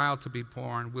 Therefore, the child to be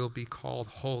born will be called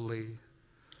Holy,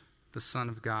 the Son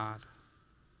of God."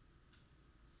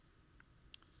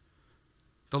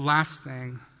 The last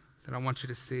thing that I want you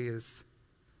to see is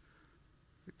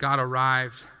that God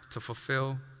arrived to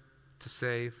fulfill, to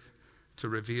save, to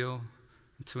reveal,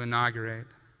 and to inaugurate.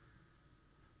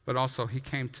 But also, he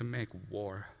came to make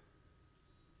war.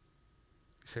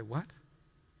 You say, what?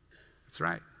 That's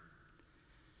right.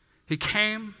 He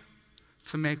came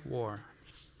to make war.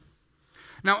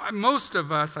 Now, most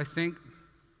of us, I think,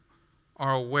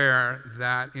 are aware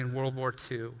that in World War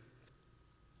II,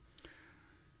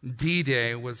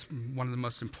 D-Day was one of the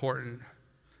most important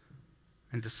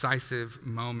and decisive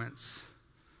moments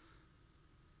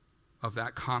of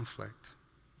that conflict.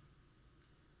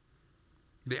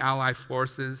 The Allied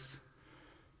forces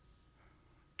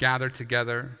gathered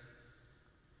together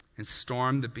and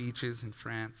stormed the beaches in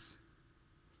France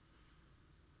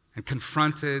and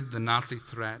confronted the Nazi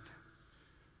threat,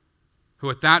 who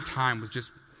at that time was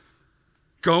just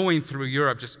going through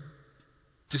Europe, just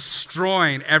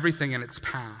destroying everything in its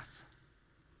path.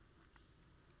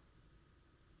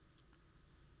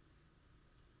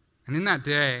 And in that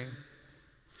day,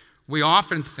 we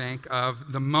often think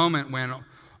of the moment when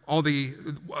all the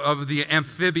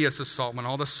amphibious assault, when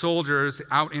all the soldiers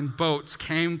out in boats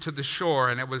came to the shore,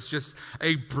 and it was just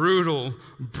a brutal,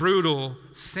 brutal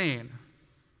scene.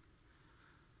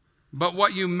 But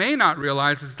what you may not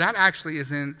realize is that actually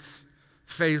isn't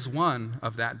phase one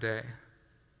of that day.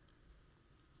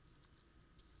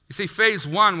 You see, phase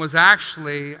one was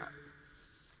actually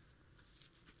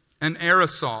an air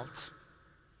assault.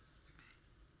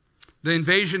 The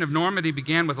invasion of Normandy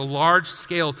began with a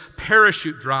large-scale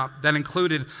parachute drop that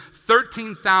included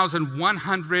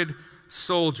 13,100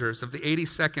 soldiers of the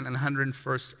 82nd and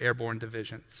 101st Airborne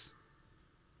Divisions.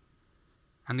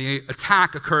 And the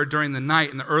attack occurred during the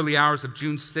night in the early hours of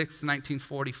June 6,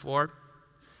 1944.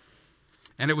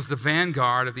 And it was the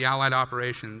vanguard of the Allied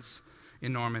operations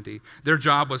in Normandy. Their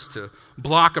job was to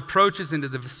block approaches into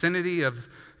the vicinity of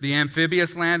the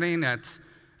amphibious landing at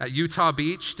Utah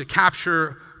Beach, to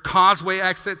capture causeway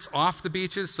exits off the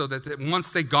beaches so that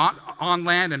once they got on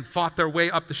land and fought their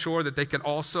way up the shore, that they could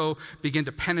also begin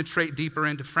to penetrate deeper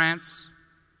into France.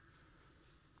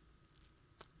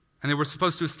 And they were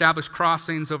supposed to establish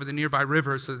crossings over the nearby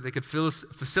rivers so that they could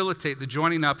facilitate the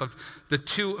joining up of the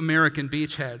two American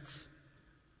beachheads.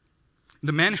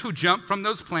 The men who jumped from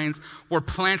those planes were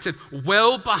planted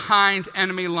well behind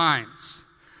enemy lines.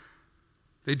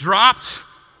 They dropped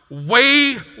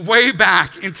way, way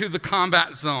back into the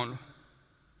combat zone.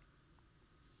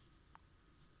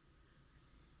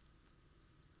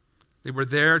 They were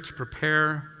there to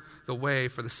prepare the way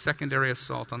for the secondary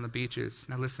assault on the beaches.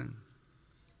 Now listen,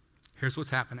 here's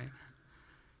what's happening.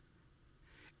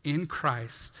 In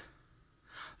Christ,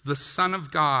 the Son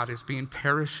of God is being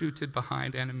parachuted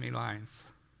behind enemy lines.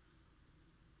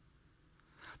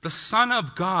 The Son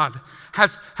of God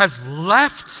has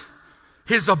left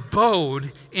his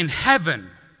abode in heaven,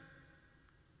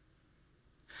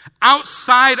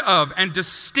 outside of and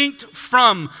distinct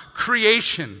from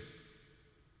creation.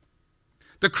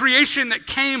 The creation that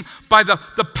came by the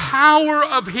power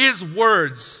of his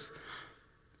words.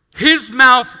 His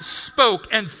mouth spoke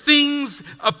and things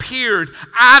appeared.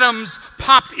 Atoms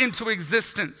popped into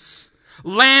existence.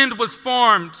 Land was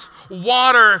formed.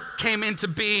 Water came into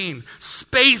being.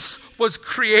 Space was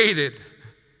created.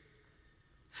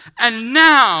 And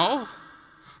now,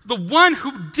 the one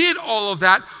who did all of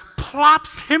that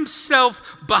plops himself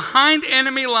behind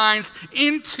enemy lines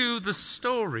into the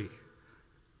story.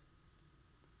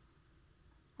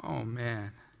 Oh,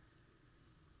 man.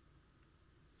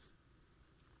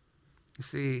 You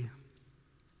see,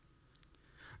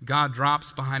 God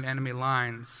drops behind enemy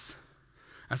lines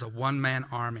as a one-man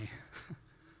army.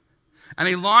 And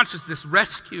he launches this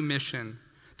rescue mission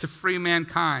to free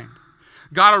mankind.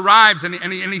 God arrives and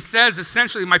he says,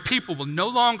 essentially, my people will no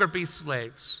longer be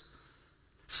slaves.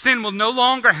 Sin will no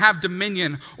longer have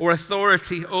dominion or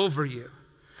authority over you.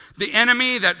 The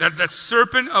enemy, that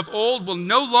serpent of old, will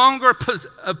no longer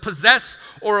possess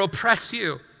or oppress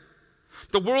you.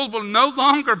 The world will no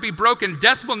longer be broken.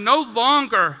 Death will no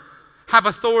longer have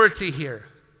authority here.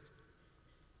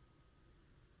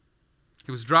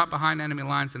 He was dropped behind enemy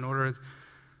lines in order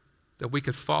that we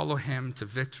could follow him to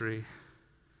victory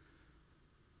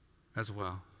as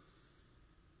well.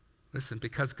 Listen,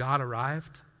 because God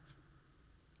arrived,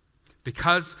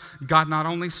 because God not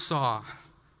only saw,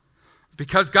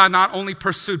 because God not only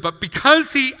pursued, but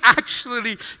because he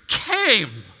actually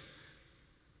came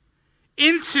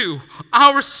into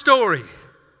our story,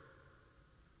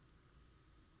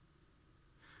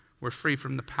 we're free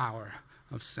from the power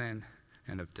of sin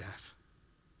and of death.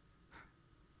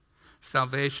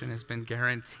 Salvation has been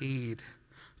guaranteed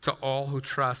to all who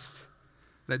trust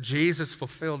that Jesus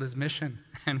fulfilled his mission,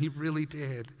 and he really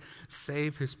did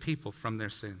save his people from their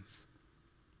sins.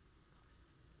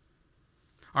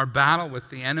 Our battle with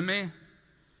the enemy,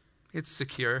 it's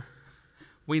secure.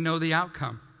 We know the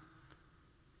outcome.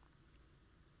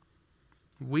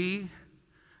 We,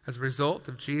 as a result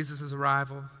of Jesus'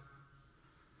 arrival,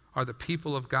 are the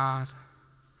people of God,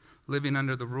 living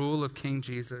under the rule of King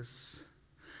Jesus,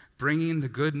 bringing the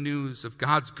good news of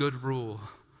God's good rule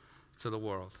to the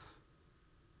world.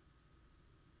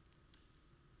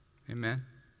 Amen.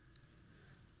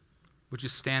 Would you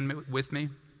stand with me?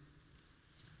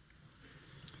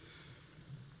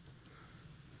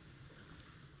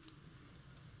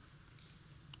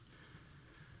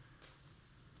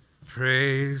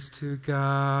 Praise to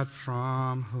God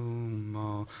from whom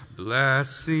all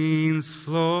blessings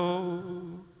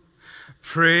flow.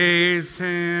 Praise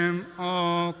him,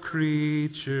 all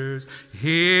creatures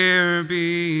here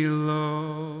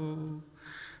below.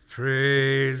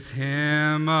 Praise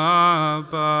him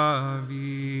above,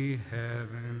 ye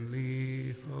heavenly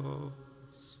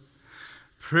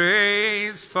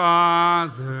Praise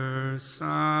Father,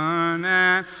 Son,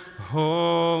 and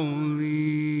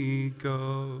Holy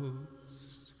Ghost.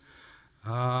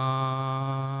 Amen.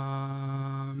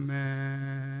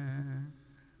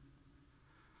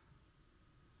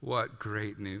 What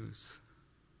great news.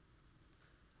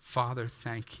 Father,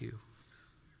 thank you.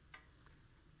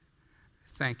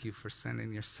 Thank you for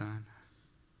sending your Son.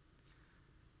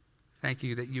 Thank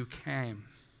you that you came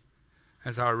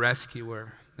as our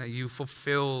rescuer, that you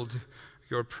fulfilled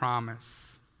your promise,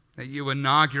 that you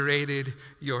inaugurated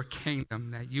your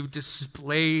kingdom, that you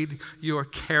displayed your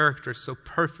character so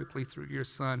perfectly through your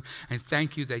Son. And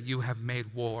thank you that you have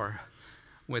made war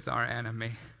with our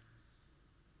enemy.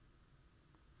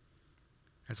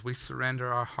 As we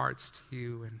surrender our hearts to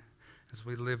you and as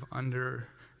we live under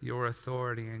your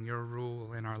authority and your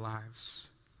rule in our lives,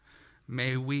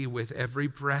 may we, with every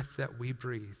breath that we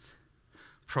breathe,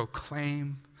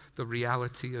 proclaim the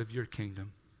reality of your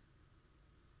kingdom.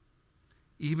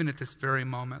 Even at this very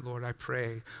moment, Lord, I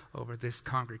pray over this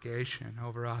congregation,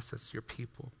 over us as your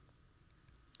people,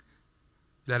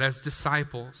 that as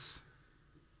disciples,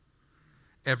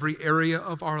 every area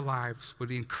of our lives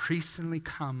would increasingly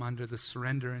come under the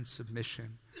surrender and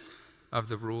submission of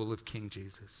the rule of King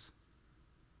Jesus.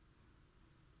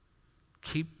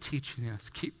 Keep teaching us,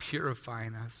 keep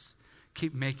purifying us,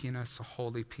 keep making us a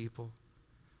holy people.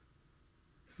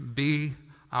 Be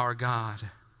our God.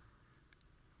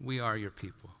 We are your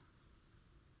people.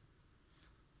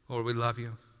 Lord, we love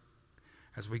you.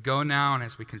 As we go now and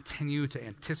as we continue to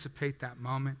anticipate that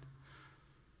moment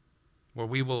where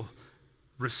we will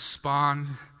respond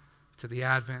to the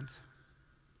Advent,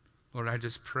 Lord, I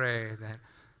just pray that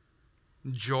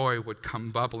joy would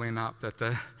come bubbling up, that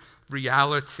the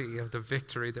reality of the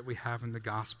victory that we have in the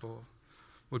gospel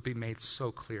would be made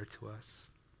so clear to us.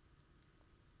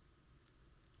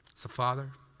 So, Father,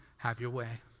 have your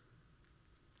way.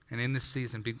 And in this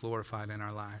season, be glorified in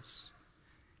our lives.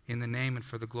 In the name and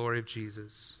for the glory of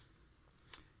Jesus.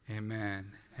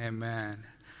 Amen. Amen.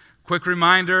 Quick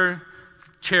reminder,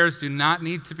 chairs do not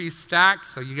need to be stacked,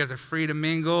 so you guys are free to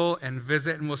mingle and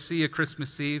visit, and we'll see you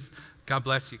Christmas Eve. God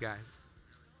bless you guys.